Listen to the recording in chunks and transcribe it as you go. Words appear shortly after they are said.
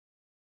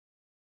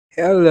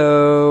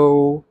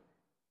Hello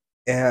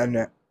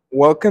and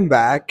welcome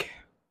back.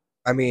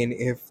 I mean,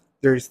 if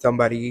there's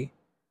somebody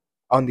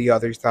on the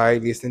other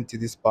side listening to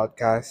this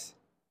podcast,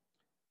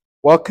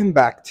 welcome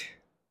back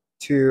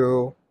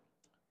to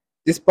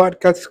this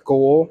podcast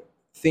called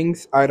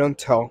Things I Don't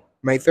Tell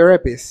My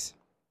Therapist.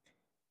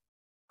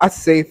 A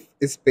safe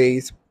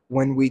space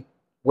when we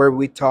where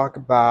we talk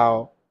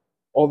about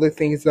all the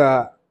things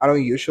that I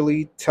don't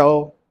usually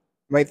tell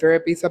my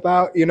therapist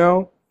about,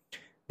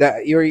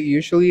 that you're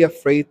usually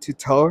afraid to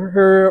tell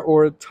her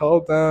or tell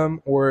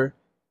them or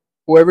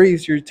whoever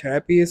is your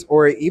therapist,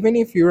 or even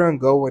if you don't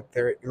go with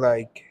their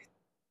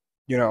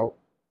you know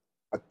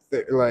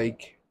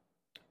like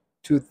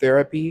to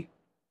therapy,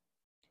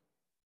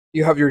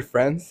 you have your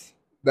friends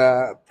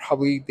that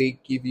probably they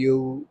give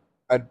you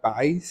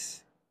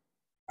advice.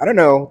 I don't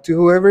know, to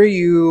whoever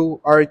you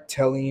are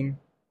telling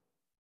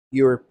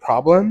your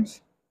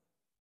problems.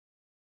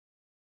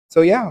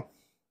 So yeah,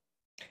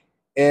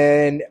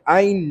 and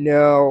I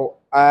know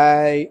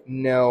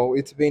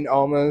it's been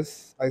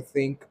almost, I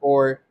think,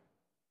 or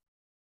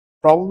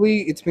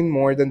probably it's been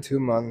more than 2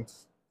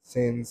 months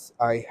since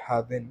I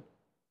haven't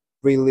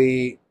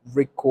really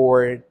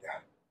record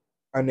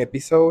an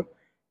episode,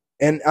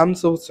 and I'm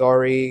so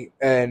sorry.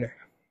 And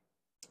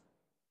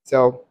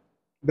so,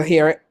 but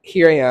here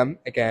I am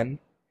again,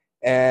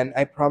 and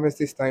I promise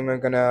this time I'm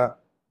gonna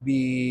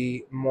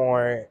be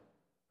more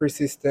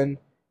persistent,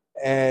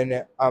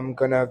 and I'm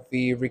gonna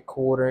be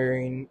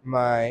recording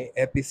my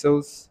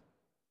episodes,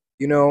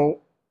 you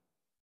know,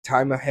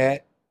 time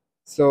ahead,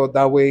 so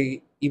that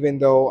way, even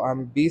though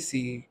I'm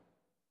busy,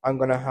 I'm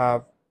gonna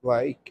have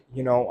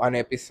an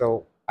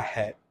episode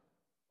ahead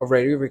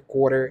already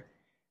recorded,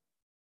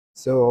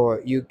 so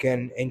you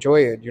can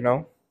enjoy it.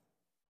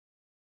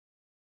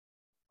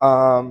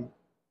 Um,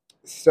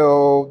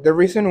 so the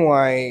reason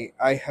why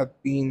I have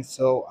been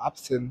so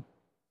absent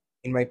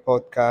in my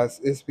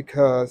podcast is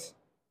because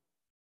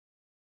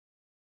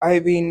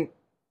I've been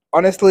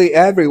honestly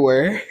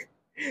everywhere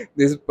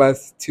this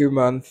past 2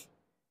 months.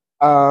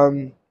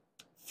 Um,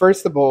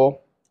 First of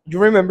all, you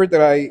remember that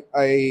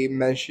I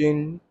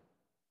mentioned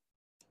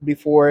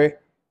before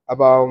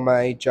about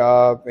my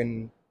job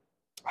and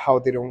how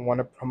they don't want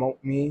to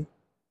promote me.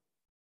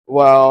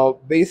 Well,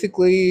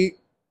 basically,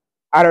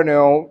 I don't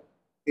know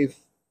if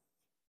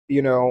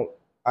you know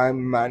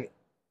I'm man-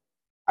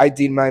 I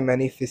did my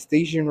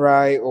manifestation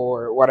right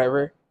or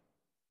whatever,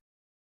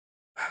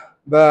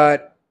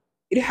 but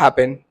it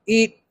happened.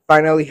 It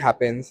finally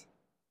happens.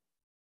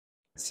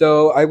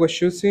 So I was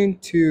choosing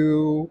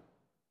to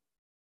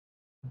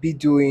be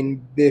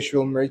doing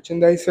visual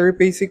merchandiser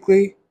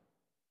basically.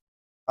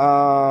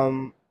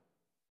 Um,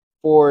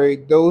 for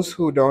those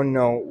who don't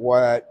know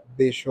what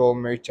visual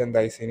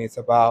merchandising is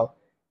about,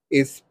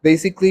 it's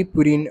basically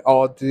putting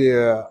all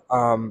the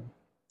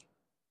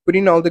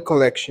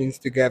collections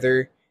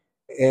together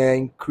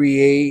and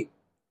create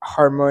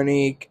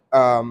harmonic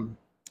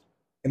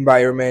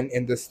environment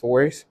in the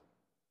stores.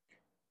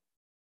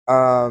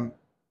 Um,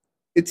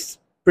 it's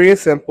pretty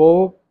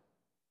simple,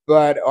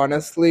 but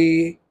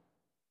honestly,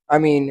 I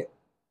mean,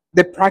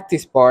 the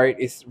practice part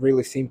is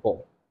really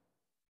simple,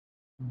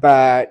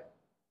 but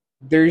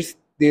there's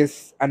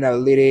this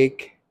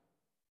analytic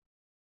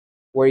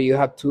where you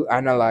have to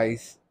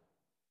analyze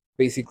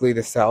basically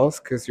the sales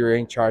because you're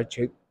in charge.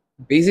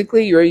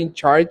 Basically, you're in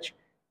charge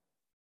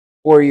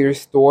for your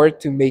store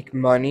to make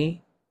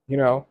money. You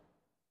know,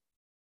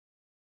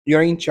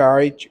 you're in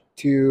charge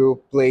to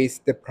place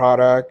the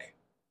product,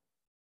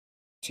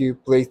 to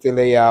place the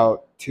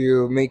layout,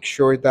 to make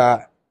sure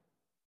that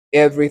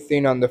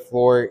everything on the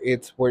floor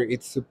it's where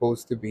it's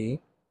supposed to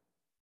be.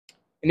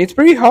 And it's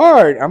pretty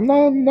hard. I'm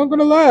not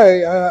gonna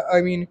lie.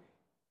 I mean,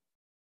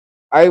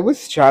 I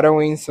was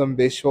shadowing some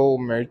visual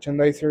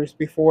merchandisers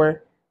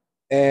before,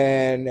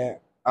 and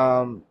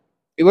um,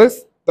 it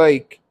was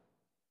like,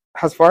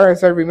 as far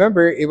as I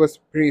remember, it was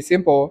pretty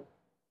simple.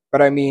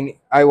 But I mean,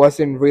 I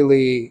wasn't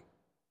really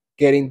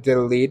getting the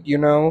lead.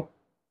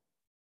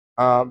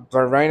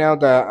 But right now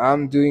that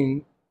I'm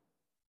doing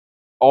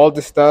all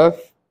the stuff,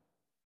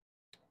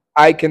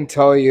 I can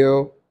tell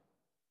you,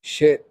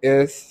 shit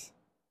is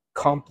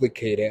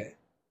complicated,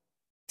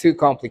 too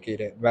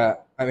complicated.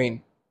 But I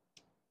mean,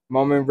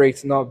 moment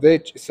breaks not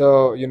bitch,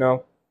 so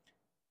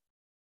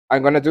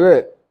I'm gonna do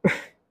it.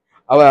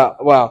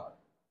 Well,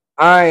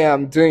 I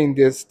am doing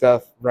this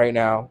stuff right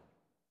now.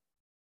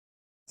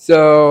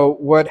 So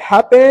what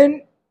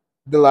happened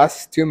the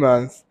last 2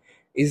 months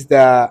is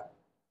that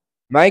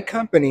my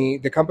company,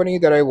 the company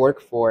that I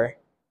work for,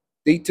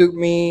 they took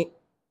me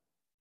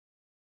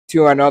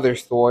to another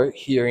store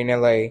here in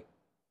LA.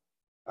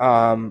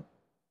 Um,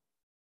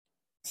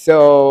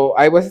 so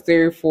I was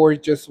there for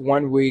just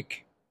 1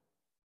 week,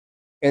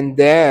 and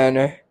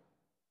then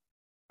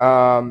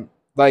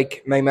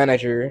like my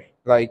manager,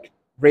 like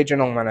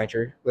regional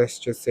manager, let's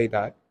just say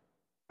that.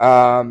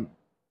 Um,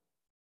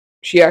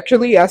 she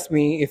actually asked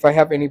me if I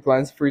have any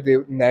plans for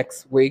the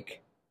next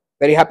week.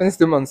 That it happens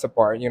 2 months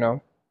apart,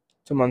 2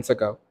 months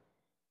ago.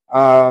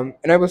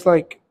 And I was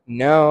like,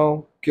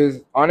 no,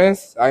 because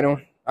honest, I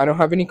don't. I don't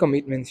have any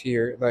commitments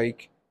here.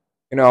 Like,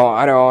 I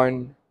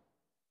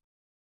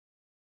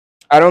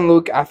don't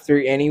look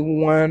after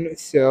anyone,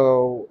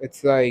 so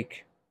it's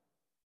like,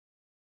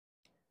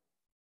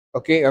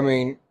 okay, I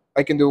mean,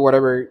 I can do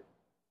whatever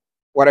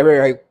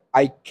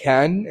I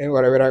can and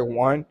whatever I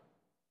want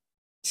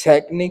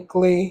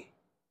technically,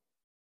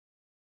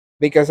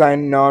 because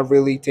I'm not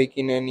really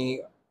taking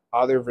any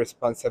other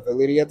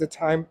responsibility at the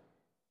time.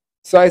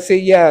 So I say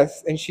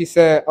yes, and she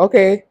said,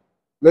 "Okay,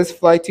 let's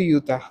fly to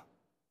Utah."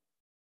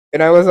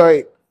 And I was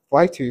like,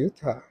 "Fly to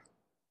Utah?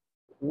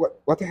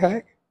 What the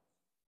heck?"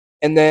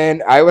 And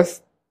then I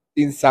was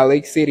in Salt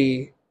Lake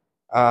City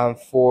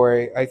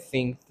for I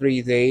think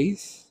 3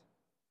 days,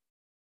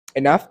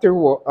 and after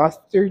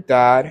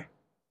that,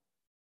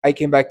 I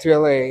came back to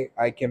LA.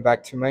 I came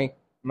back to my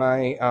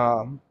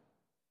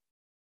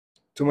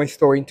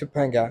store in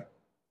Topanga,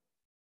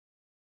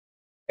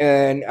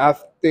 and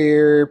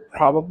after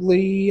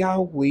probably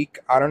a week,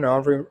 I don't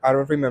know, I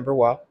don't remember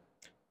well.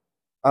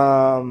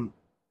 Um,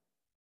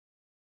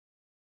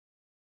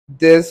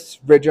 this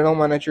regional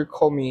manager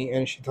called me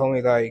and she told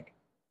me like,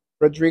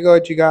 Rodrigo,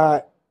 you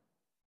got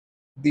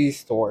the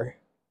store,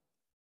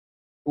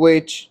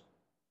 which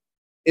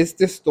is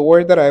the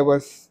store that I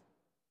was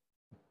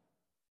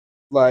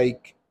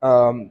like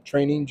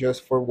training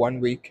just for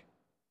 1 week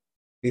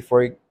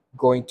before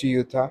going to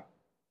Utah.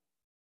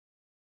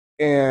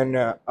 And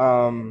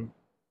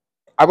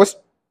I was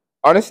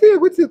honestly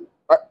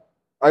I,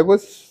 I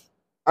was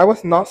I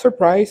was not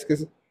surprised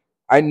because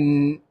I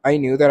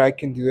knew that I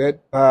can do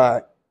it,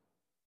 but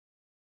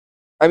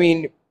I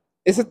mean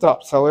it's a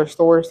top seller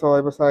store, so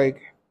I was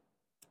like,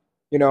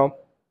 you know,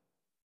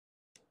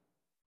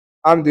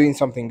 I'm doing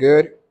something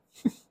good.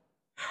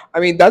 I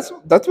mean that's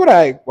what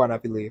I wanna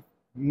believe.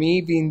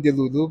 Me being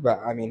delulu, but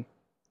I mean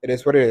it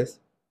is what it is.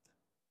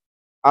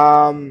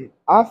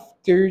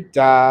 After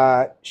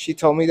that, she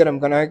told me that I'm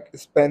gonna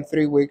spend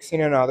 3 weeks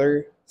in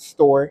another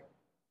store,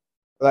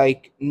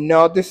 like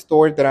not the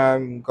store that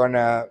I'm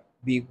gonna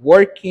be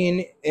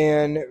working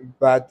in,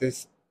 but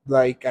this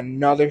like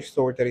another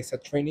store that is a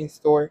training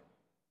store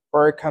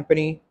for a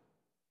company.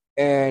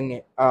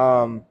 And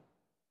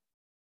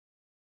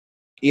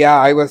yeah,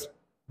 I was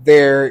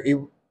there.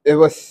 It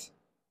was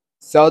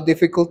so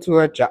difficult to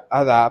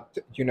adapt,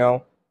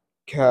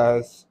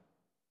 because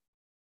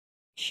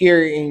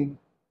here in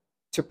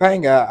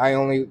Topanga, I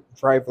only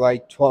drive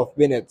like 12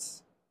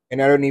 minutes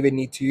and I don't even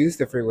need to use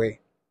the freeway.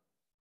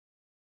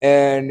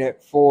 And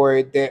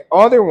for the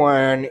other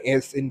one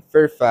is in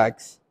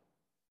Fairfax.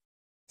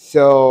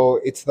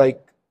 So it's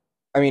like,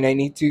 I mean, I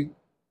need to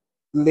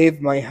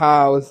leave my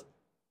house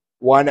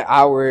 1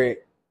 hour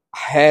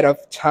ahead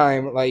of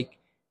time. Like,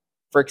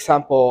 for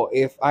example,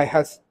 if I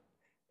have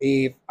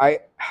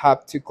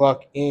to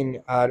clock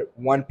in at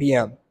 1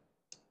 p.m.,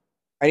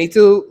 I need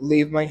to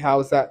leave my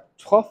house at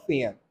 12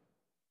 p.m.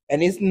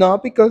 And it's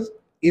not because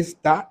it's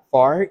that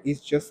far,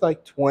 it's just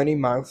like 20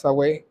 miles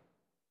away.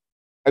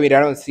 I mean, I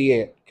don't see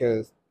it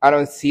because I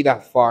don't see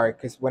that far.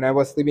 Because when I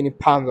was living in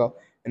Palmville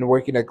and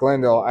working at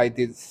Glendale, I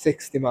did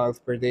 60 miles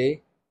per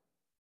day.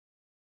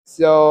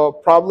 So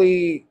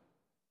probably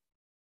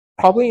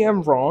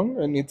I'm wrong,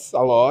 and it's a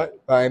lot.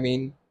 But I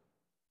mean,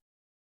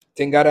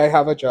 thank God I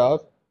have a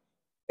job,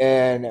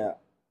 and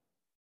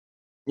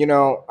you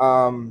know,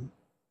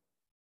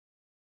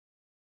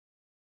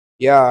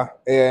 yeah.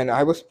 And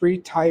I was pretty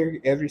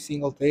tired every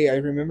single day. I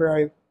remember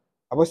I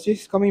was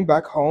just coming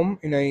back home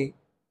and I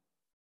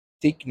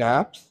take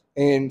naps,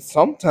 and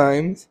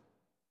sometimes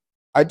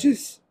I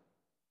just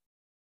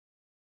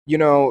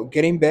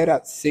get in bed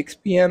at 6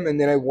 p.m. and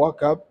then I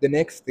woke up the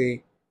next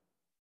day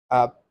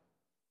at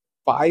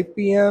 5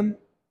 p.m.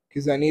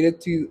 because I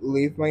needed to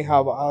leave my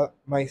house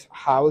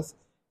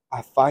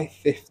at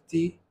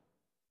 5:50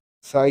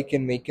 so I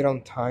can make it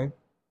on time.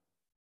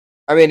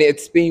 I mean,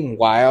 it's been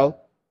wild,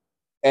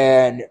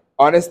 and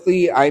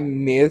honestly, I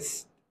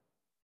miss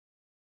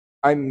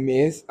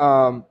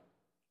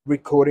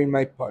recording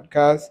my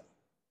podcast,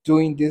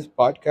 doing this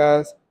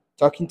podcast,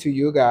 talking to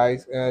you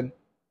guys, and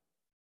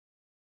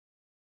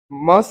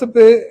most of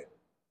it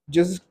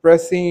just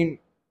expressing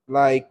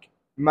like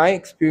my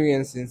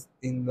experiences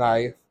in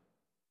life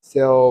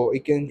so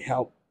it can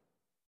help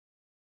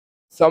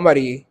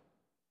somebody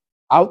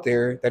out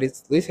there that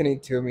is listening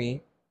to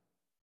me.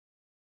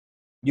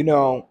 you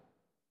know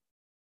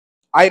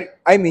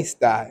I miss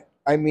that.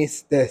 I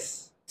miss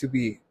this, to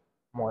be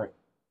more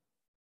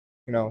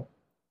you know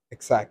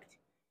exact.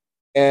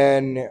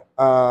 And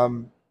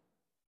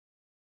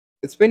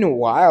it's been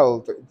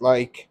wild.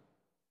 Like,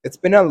 it's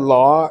been a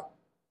lot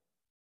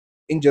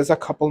in just a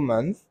couple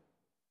months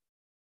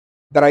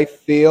that I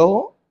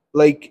feel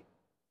like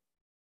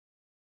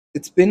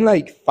it's been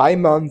like 5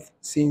 months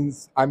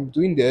since I'm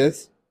doing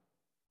this,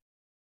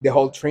 the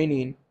whole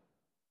training.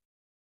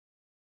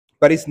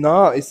 But it's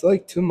not. It's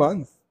like 2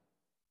 months.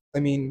 I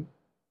mean,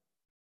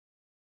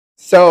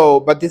 so,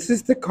 but this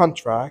is the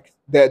contract,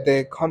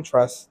 the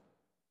contrast.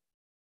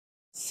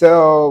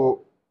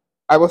 So,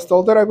 I was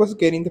told that I was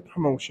getting the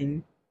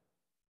promotion,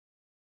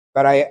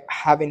 but I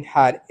haven't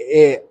had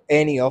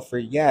any offer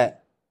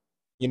yet.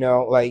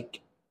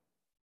 like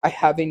I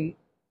haven't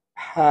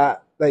had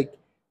like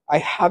I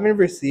haven't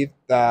received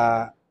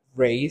the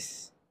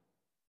raise.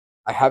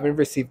 I haven't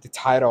received the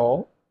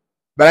title,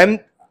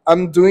 but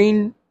I'm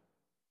doing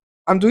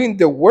I'm doing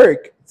the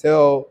work.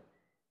 So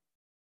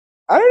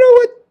I don't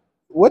know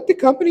what the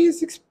company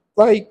is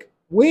like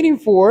waiting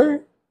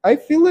for. I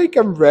feel like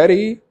I'm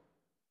ready.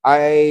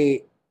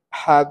 I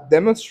have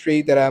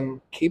demonstrated that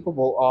I'm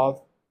capable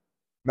of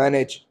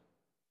manage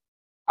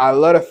a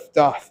lot of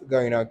stuff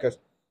going on. Because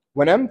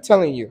when I'm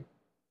telling you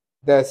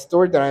the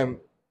store that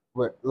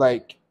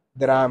like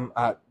that I'm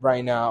at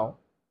right now,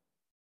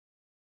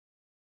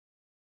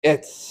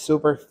 it's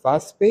super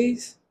fast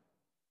paced.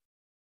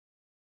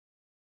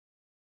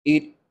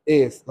 It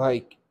is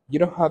like you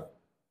don't have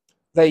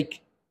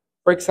like,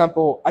 for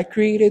example, I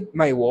created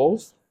my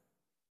walls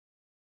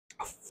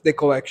of the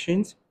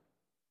collections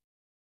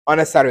on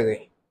a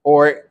Saturday,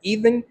 or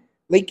even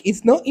like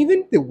it's not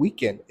even the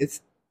weekend.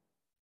 It's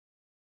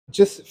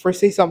just for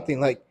say something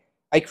like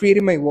I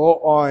created my wall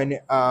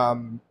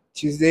on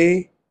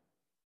Tuesday,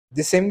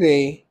 the same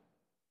day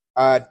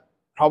at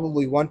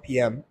probably 1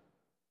 p.m.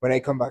 when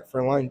I come back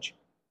for lunch.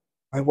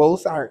 My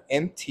walls are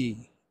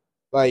empty.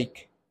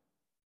 Like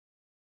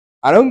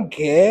I don't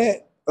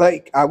get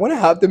like I want to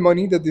have the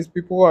money that these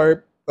people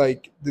are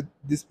like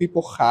these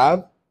people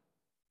have,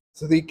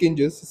 so they can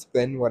just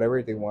spend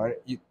whatever they want.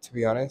 To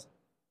be honest,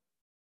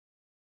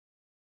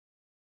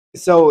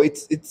 so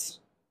it's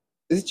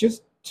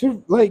just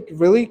too like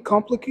really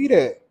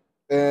complicated,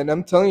 and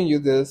I'm telling you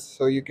this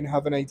so you can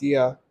have an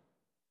idea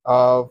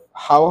of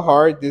how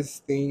hard this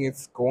thing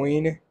is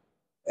going.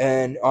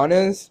 And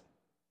honest,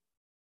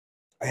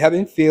 I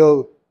haven't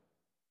feel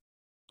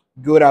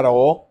good at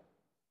all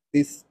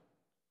these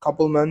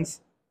couple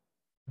months.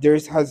 There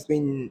has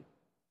been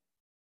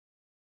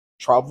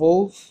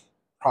troubles,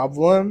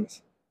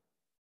 problems,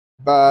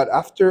 but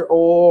after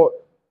all,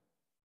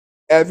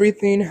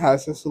 everything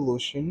has a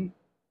solution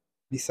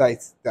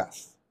besides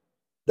death.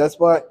 That's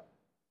what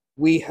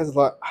we as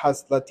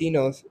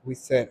Latinos we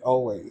said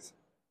always.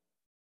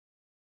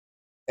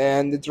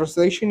 And the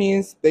translation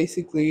is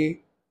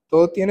basically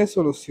todo tiene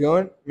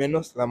solución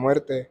menos la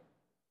muerte.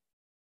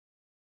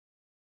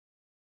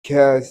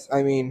 Because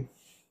I mean,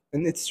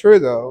 and it's true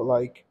though.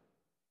 Like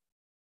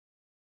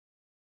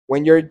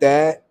when you're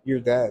dead, you're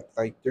dead.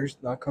 Like there's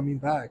not coming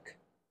back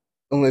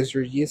unless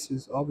your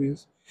Jesus,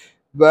 obvious.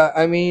 But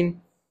I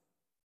mean,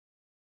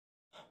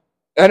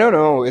 I don't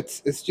know.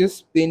 It's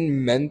just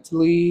been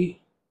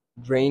mentally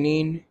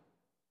draining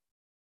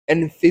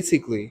and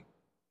physically.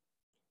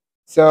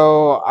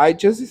 So I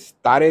just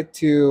started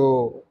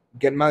to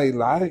get my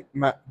life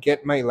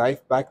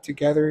back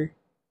together.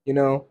 You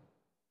know,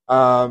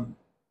 um,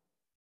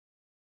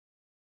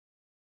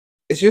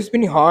 it's just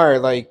been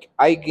hard. Like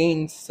I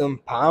gained some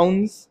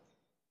pounds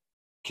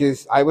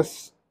because I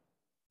was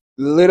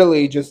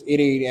literally just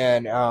eating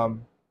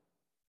and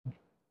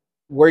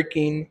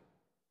working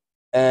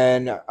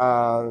and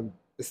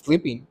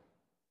sleeping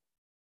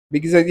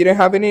because I didn't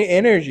have any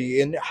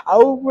energy. And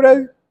how would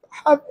I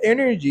have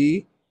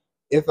energy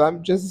if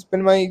I'm just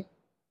spend my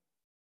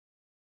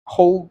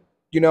whole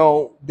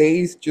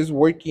days just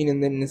working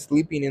and then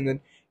sleeping and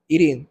then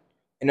eating?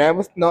 And I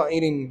was not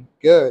eating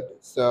good.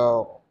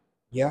 So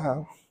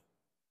yeah.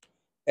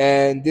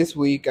 And this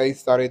week I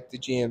started the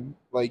gym.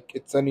 Like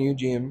it's a new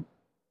gym.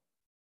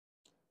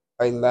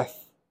 I left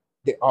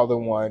the other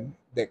one,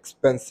 the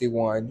expensive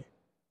one,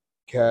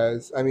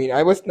 because I mean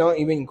I was not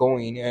even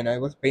going, and I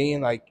was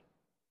paying like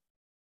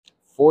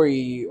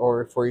 40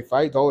 or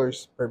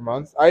 $45 per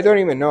month. I don't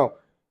even know,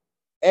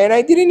 and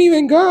I didn't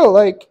even go.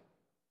 Like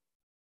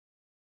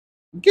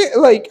get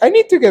like I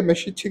need to get my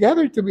shit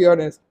together to be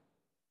honest.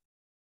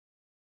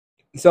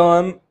 So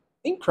I'm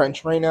in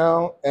crunch right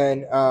now,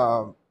 and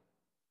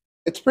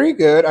it's pretty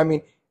good. I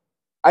mean,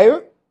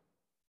 I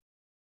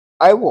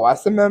I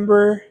was a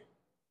member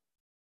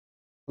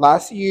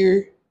last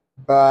year,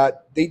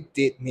 but they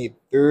did me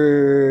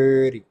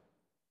dirty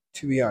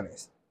to be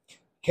honest.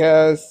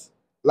 Because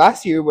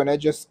last year when I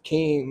just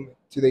came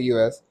to the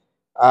US,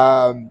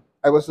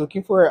 I was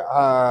looking for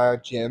a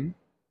gym,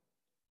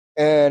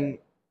 and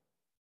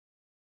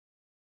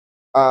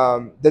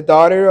the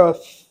daughter of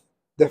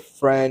the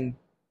friend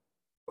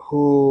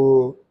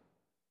who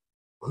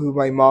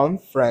my mom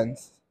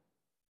friends.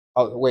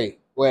 Oh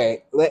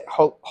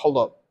hold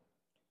up.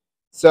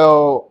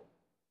 So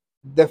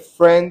the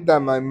friend that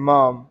my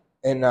mom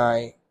and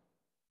I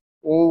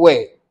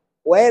wait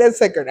a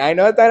second. I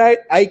know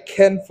that I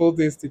can pull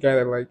this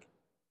together. Like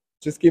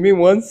just give me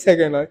 1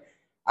 second. Like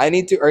I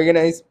need to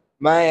organize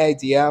my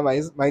idea,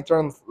 my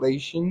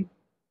translation.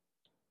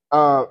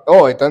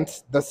 Oh,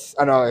 that's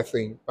another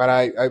thing. But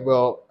I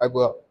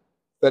will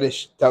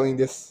finish telling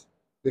this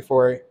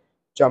before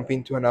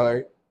jumping to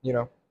another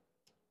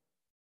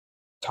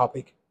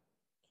topic.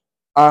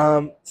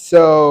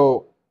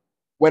 So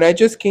when I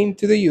just came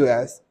to the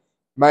U.S.,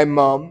 my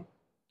mom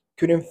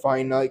couldn't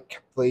find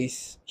like a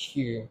place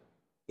here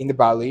in the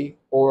Valley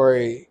or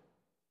in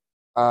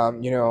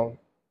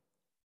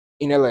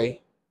LA.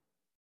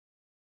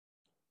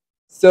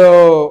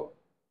 So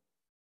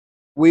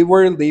we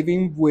were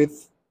living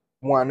with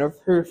one of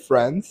her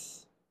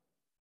friends,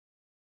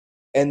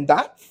 and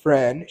that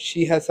friend,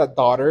 she has a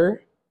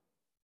daughter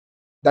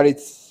that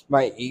is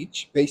my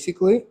age,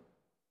 basically.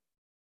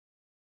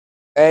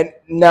 And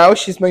now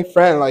she's my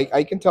friend. Like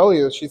I can tell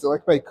you, she's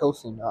like my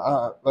cousin.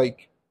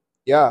 Like,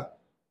 yeah,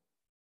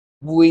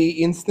 we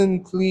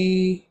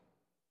instantly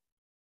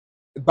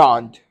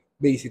bond,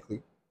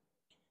 basically.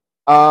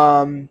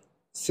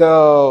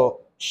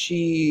 So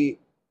she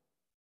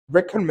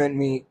recommended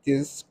me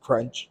this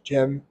Crunch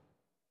gym,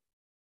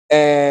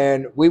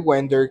 and we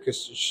went there because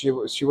she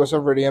was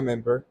already a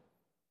member.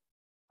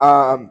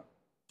 Um,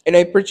 and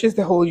I purchased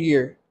the whole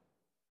year,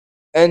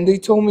 and they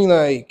told me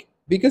like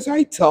because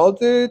I told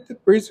the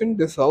person,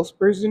 the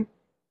salesperson,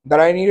 that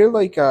I needed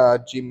like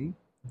a gym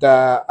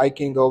that I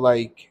can go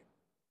like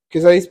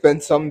because I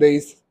spent some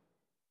days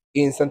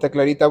in Santa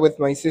Clarita with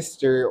my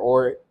sister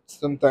or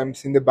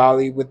sometimes in the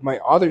valley with my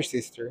other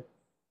sister.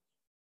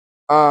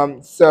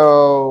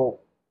 So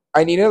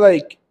I needed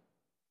like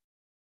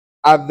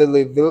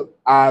available.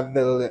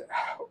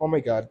 Oh my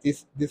god,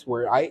 this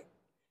word.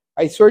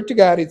 I swear to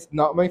God, it's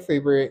not my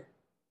favorite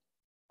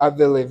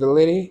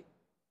availability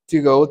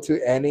to go to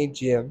any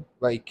gym,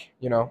 like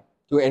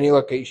to any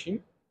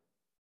location.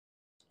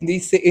 And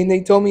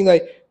they told me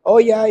like, oh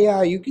yeah,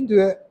 yeah, you can do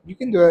it, you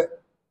can do it.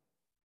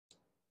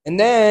 And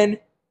then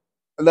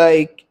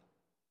like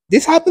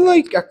this happened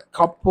like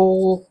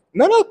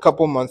not a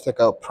couple months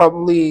ago,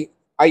 probably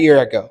a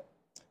year ago.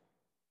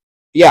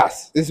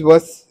 Yes, this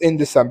was in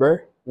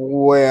December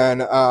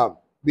when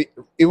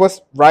it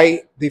was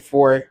right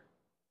before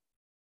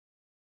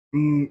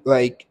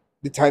like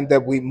the time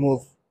that we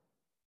moved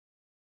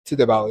to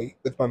the valley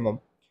with my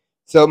mom.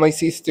 So my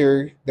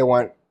sister, the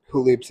one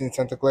who lives in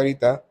Santa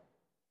Clarita,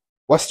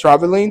 was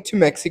traveling to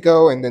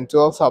Mexico and then to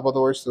El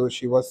Salvador, so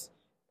she was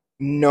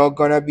not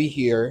gonna be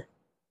here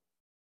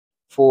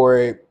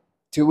for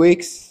 2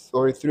 weeks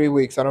or 3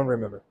 weeks, I don't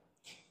remember.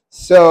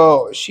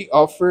 So she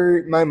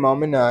offered my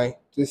mom and I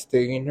to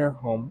stay in her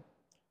home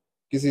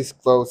because it's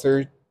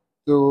closer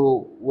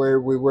to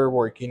where we were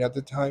working at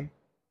the time.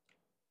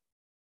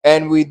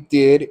 And we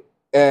did,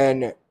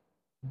 and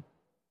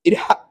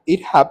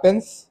it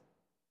happens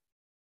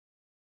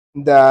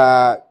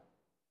that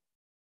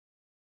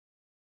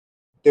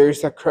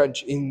there's a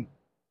crunch in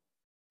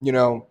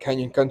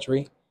Canyon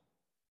Country.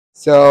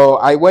 So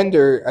I went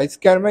there, I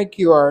scanned my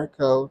QR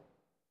code,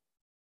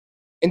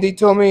 and they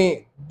told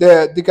me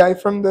the guy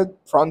from the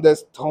front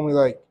desk told me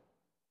like,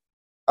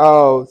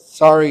 "Oh,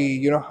 sorry,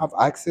 you don't have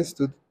access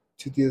to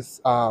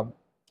this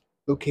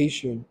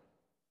location."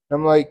 And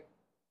I'm like,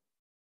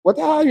 "What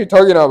the hell are you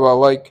talking about?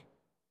 Like,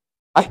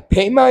 I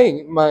pay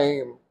my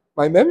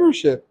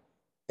membership."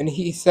 And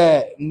he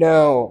said,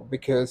 "No,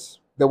 because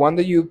the one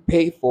that you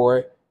pay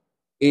for,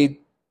 it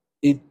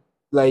it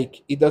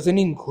like it doesn't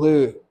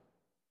include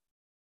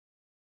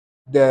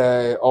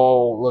the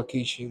all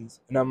locations."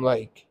 And I'm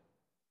like,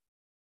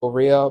 "For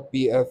real,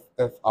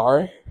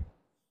 BFFR?"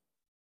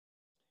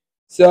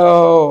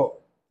 So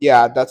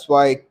yeah, that's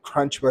why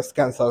Crunch was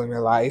canceled in my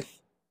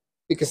life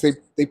because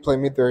they played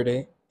me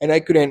dirty, and I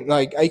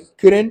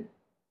couldn't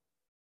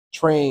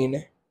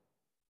train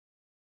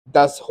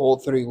that whole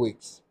 3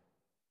 weeks,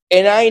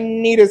 and I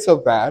needed so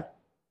bad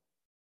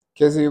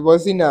because it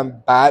was in a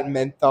bad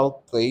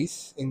mental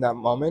place in that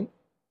moment.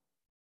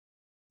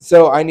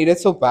 So I needed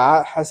so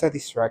bad as a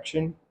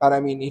distraction, but I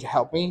mean it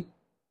helped me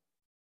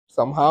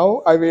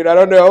somehow. I mean I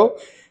don't know,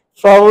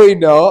 probably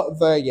not,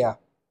 but yeah.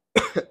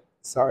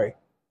 Sorry.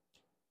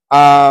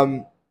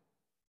 Um,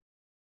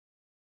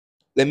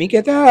 let me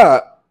get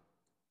a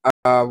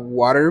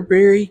water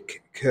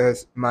break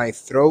because my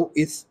throat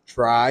is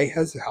dry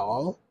as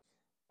hell.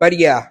 But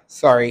yeah,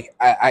 sorry,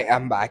 I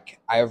am back.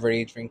 I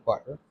already drink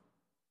water.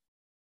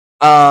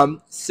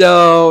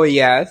 So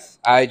yes,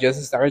 I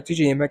just started to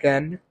gym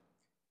again,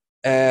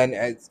 and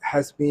it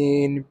has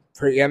been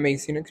pretty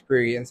amazing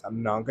experience.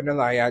 I'm not gonna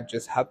lie, I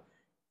just have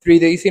 3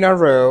 days in a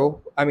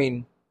row. I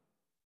mean,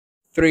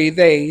 3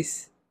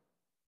 days,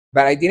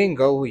 but I didn't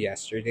go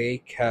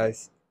yesterday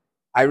because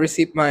I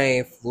received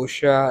my flu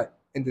shot,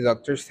 and the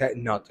doctor said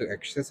not to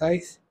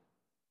exercise.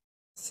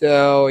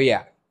 So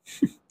yeah,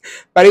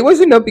 but it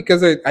wasn't not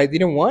because I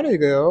didn't want to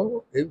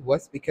go. It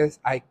was because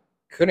I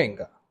couldn't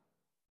go.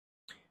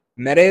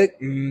 Medic,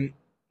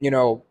 you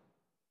know,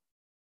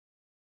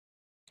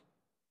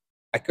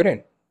 I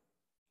couldn't.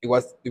 It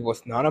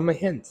was not on my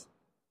hands.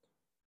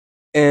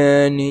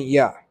 And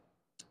yeah,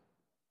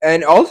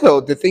 and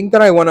also the thing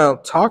that I want to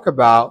talk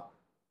about,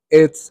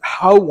 it's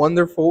how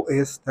wonderful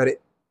is that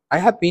I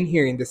have been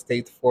here in the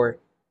States for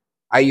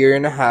a year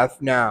and a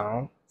half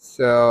now,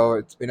 so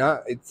it's been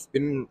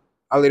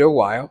a little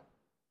while.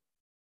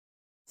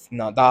 It's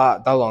not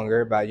that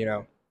longer, but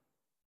at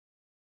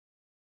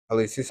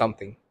least it's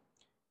something.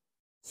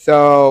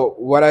 So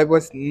what I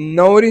was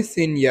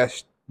noticing,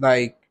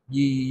 yesterday,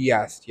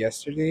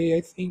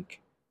 I think.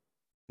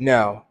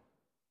 No,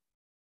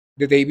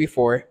 the day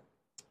before.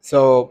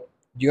 So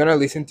you're gonna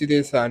listen to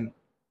this on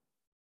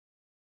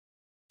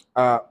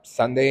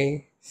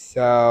Sunday.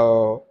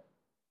 So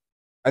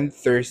On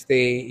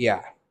Thursday,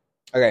 yeah.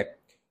 Okay.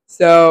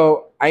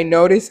 So I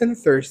noticed on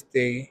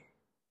Thursday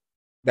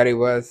that it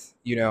was,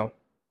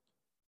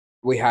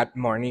 we had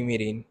morning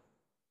meeting,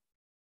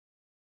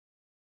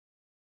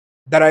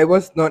 that I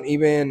was not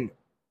even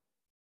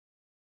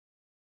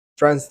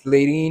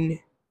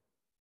translating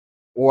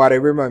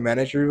whatever my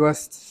manager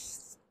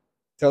was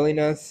telling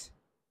us.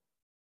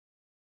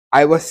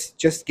 I was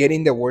just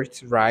getting the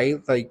words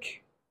right.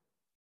 Like,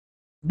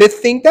 the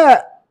thing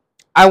that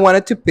I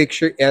wanted to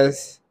picture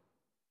is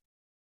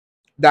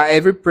that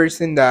every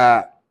person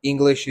that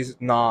English is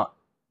not,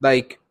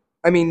 like,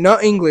 I mean,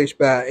 not English,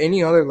 but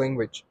any other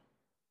language,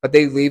 but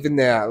they live in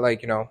the,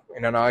 like, in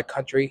another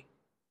country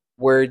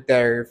where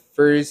their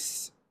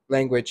first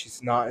language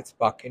is not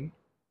spoken.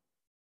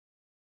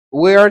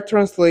 We are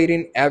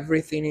translating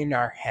everything in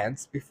our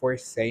hands before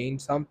saying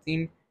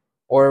something,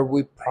 or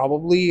we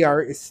probably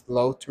are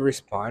slow to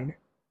respond,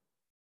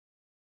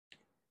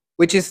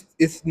 which is,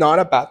 it's not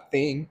a bad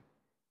thing.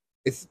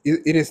 It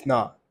is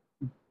not.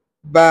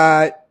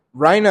 But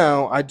right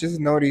now, I just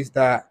noticed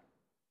that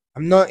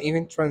I'm not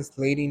even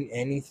translating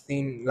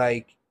anything,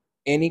 like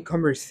any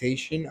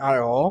conversation at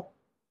all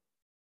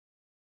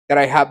that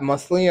I have,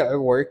 mostly at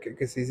work,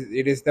 because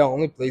it is the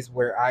only place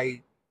where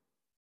I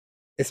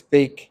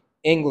speak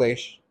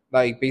English,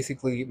 like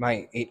basically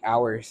my 8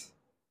 hours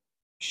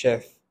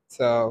shift.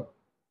 So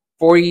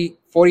 40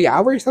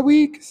 hours a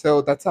week.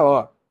 So that's a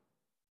lot.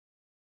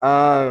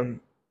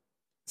 Um,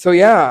 so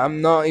yeah,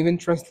 I'm not even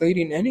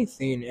translating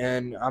anything,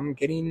 and I'm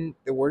getting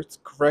the words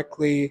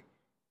correctly.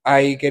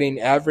 I getting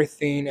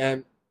everything,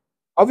 and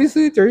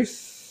obviously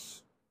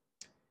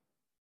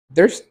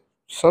there's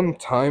some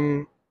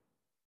time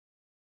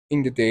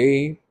in the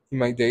day, in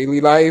my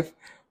daily life,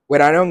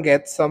 when I don't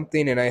get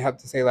something and I have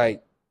to say,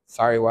 like,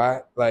 sorry,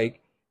 what? Like,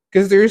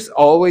 because there's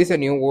always a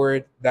new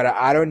word that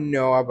I don't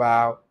know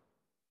about,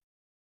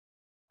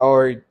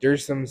 or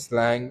there's some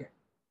slang,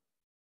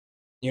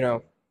 you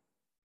know.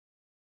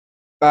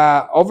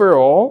 But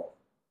overall,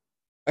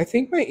 I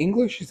think my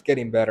English is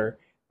getting better.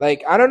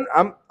 Like,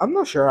 I'm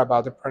not sure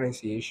about the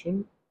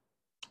pronunciation.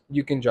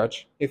 You can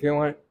judge if you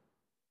want.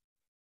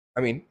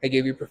 I mean, I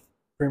gave you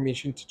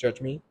permission to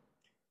judge me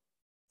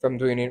if I'm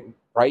doing it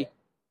right,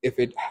 if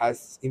it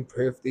has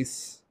improved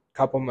these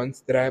couple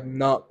months that I have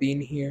not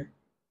been here.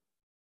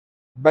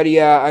 But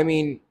yeah, I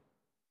mean,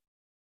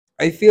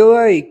 I feel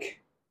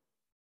like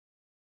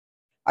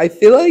I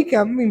feel like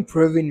I'm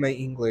improving my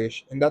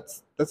English, and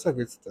that's a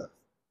good stuff.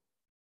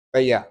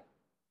 But yeah,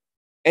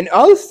 and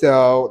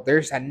also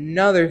there's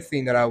another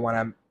thing that I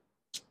want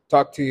to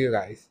talk to you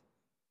guys.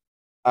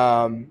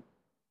 Um,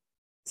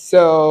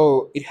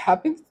 so it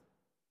happened.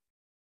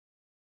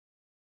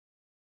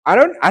 I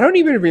don't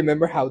even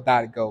remember how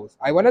that goes.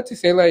 I wanted to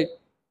say, like,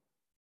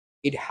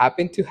 it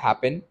happened to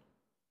happen.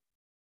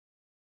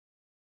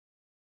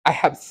 I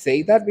have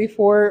said that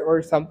before,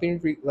 or something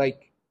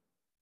like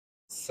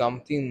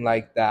something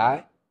like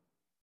that.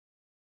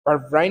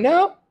 But right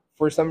now,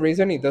 for some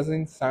reason, it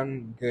doesn't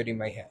sound good in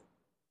my head.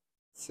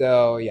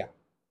 So yeah,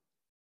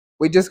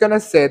 we're just gonna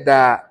say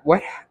that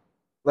what,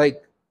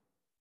 like,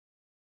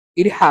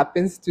 it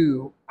happens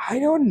to. I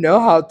don't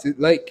know how to,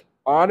 like,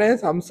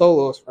 honest. I'm so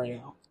lost right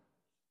now.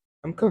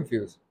 I'm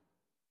confused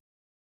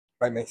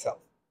by myself.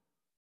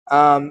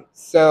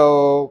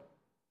 So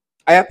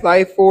I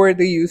applied for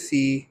the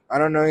UC. I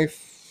don't know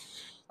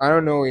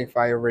if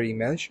I already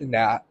mentioned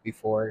that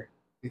before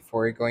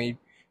going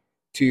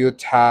to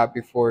Utah,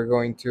 before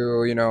going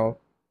to,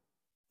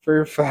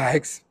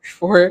 Fairfax,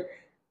 before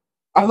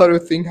a lot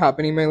of things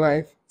happen in my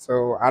life.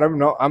 So I don't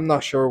know. I'm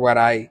not sure what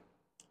I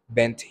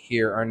bent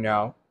here or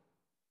no.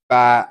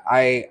 But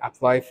I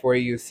applied for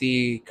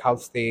UC, Cal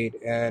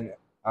State, and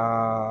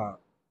uh,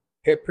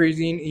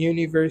 Pepperdine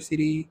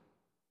University.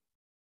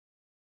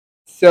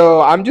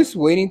 So I'm just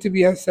waiting to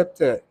be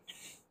accepted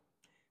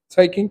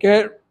so I can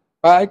get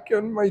back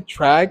on my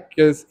track,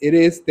 because it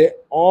is the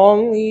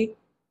only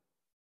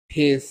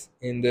piece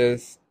in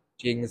this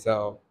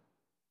jigsaw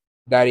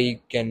that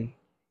it can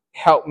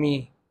help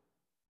me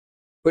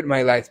put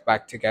my life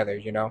back together,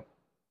 It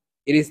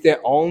is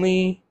the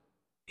only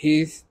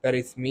piece that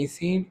is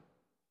missing,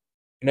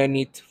 and I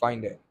need to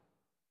find it,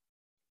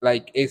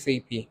 like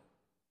ASAP.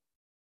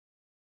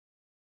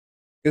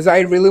 Because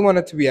I really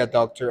wanted to be a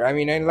doctor. I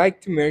mean, I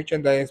like to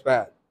merchandise,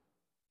 but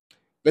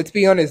let's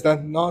be honest,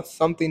 that's not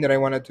something that I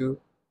want to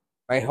do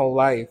my whole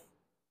life.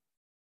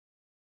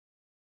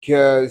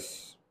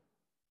 Because,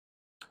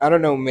 I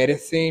don't know,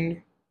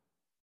 medicine,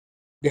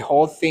 the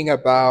whole thing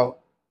about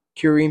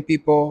curing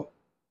people,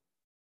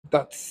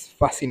 that's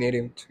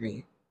fascinating to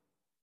me.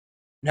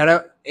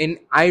 And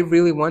I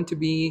really want to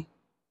be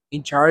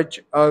in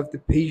charge of the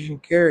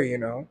patient care,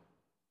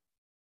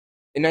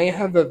 And I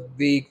have a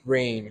big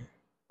brain.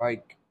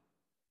 Like,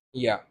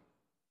 yeah,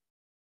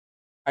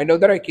 I know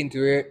that I can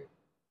do it.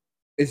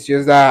 It's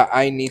just that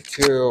I need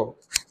to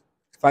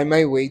find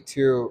my way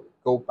to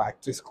go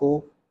back to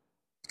school.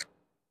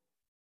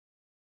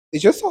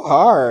 It's just so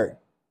hard.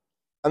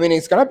 I mean,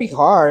 it's gonna be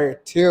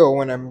hard too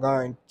when I'm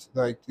going to,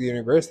 like, to the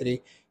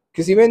university,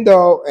 because even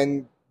though,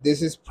 and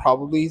this is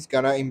probably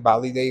gonna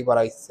invalidate what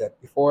I said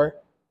before,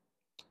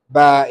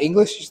 but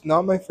English is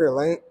not my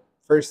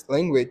first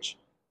language.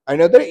 I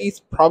know that it's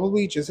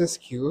probably just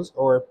excuse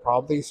or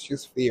probably it's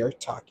just fear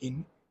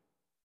talking,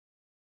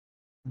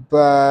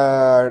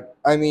 but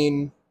I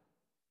mean,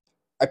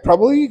 I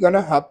probably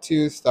gonna have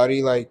to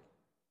study like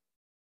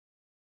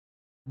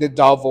the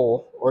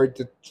double or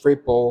the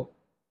triple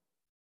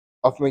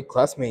of my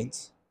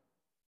classmates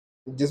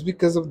just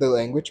because of the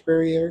language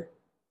barrier.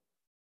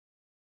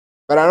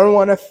 But I don't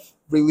want to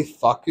really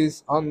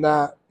focus on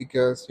that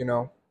because,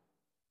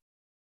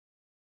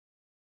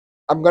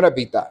 I'm gonna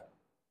beat that,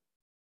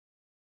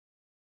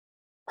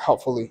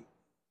 hopefully.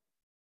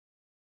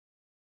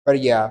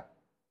 But yeah,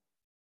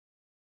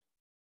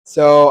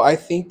 so I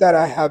think that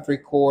I have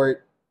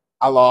record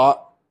a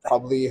lot,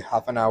 probably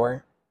half an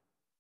hour.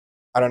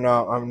 I don't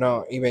know. I'm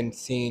not even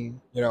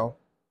seeing, the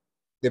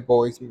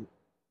boys'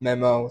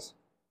 memos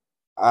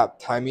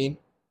timing.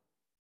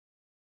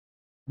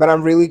 But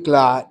I'm really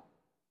glad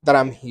that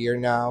I'm here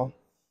now,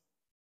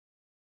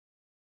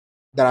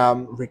 that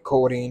I'm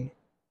recording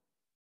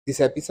this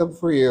episode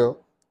for you.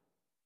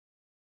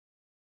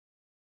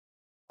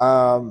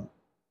 Um,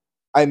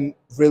 I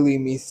really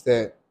missed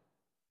it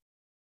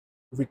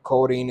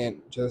recording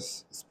and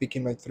just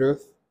speaking my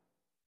truth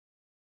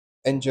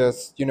and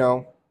just,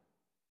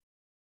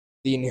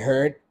 being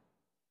heard.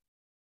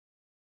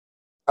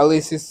 At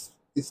least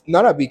it's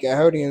not a big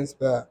audience,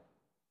 but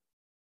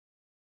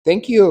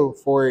thank you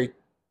for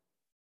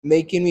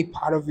making me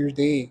part of your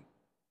day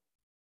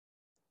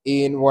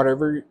in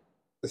whatever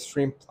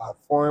stream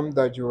platform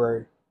that you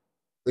are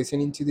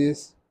listening to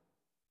this.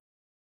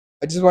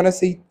 I just want to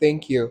say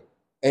thank you.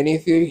 And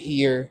if you're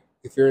here,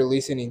 if you're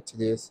listening to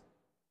this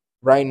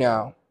right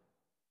now,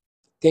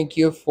 thank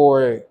you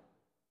for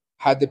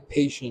had the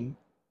patience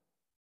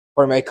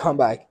for my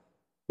comeback.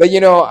 But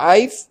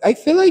I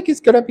feel like it's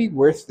gonna be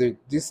worth it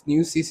this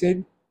new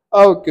season.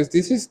 Oh, because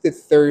this is the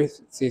third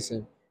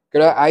season.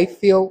 Cause I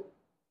feel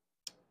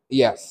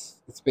yes,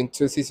 it's been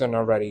two seasons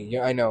already.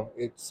 Yeah, I know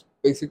it's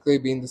basically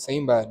been the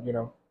same, but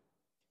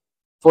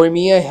for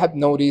me, I have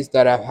noticed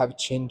that I have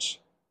changed.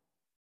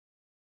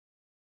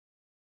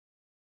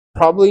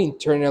 Probably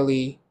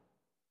internally,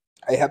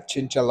 I have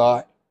changed a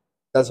lot.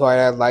 That's why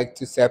I like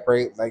to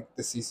separate like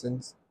the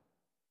seasons.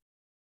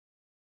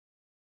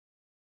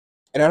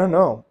 And I don't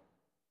know.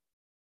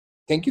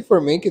 Thank you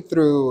for making it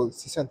through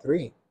season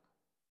three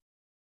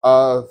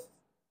of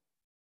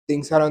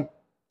things I don't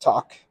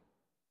talk.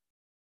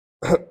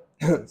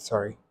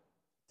 Sorry,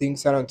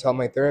 things I don't tell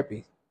my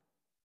therapy.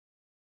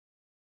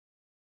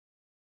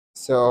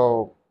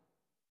 So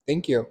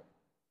thank you,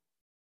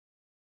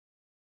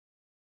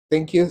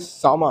 thank you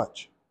so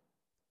much.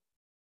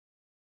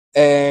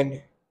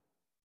 And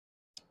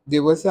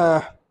there was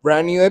a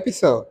brand new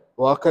episode.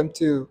 Welcome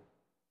to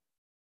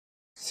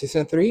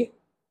season three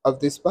of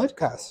this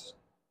podcast.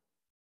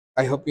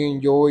 I hope you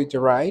enjoyed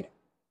the ride,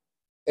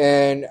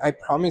 and I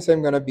promise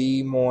I'm gonna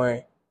be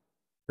more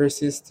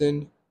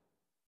persistent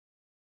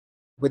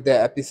with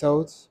the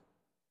episodes.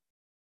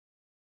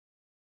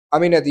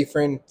 I'm in a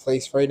different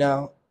place right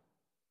now,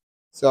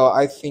 so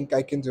I think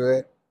I can do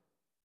it.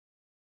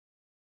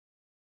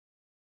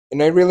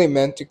 And I really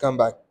meant to come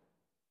back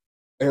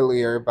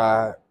earlier,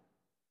 but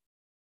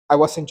I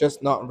wasn't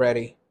just not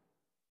ready.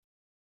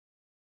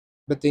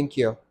 But thank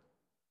you.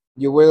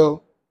 You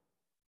will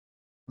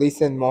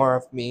listen more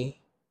of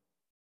me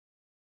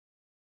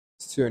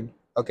soon,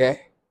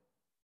 okay?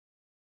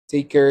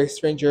 Take care,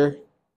 stranger.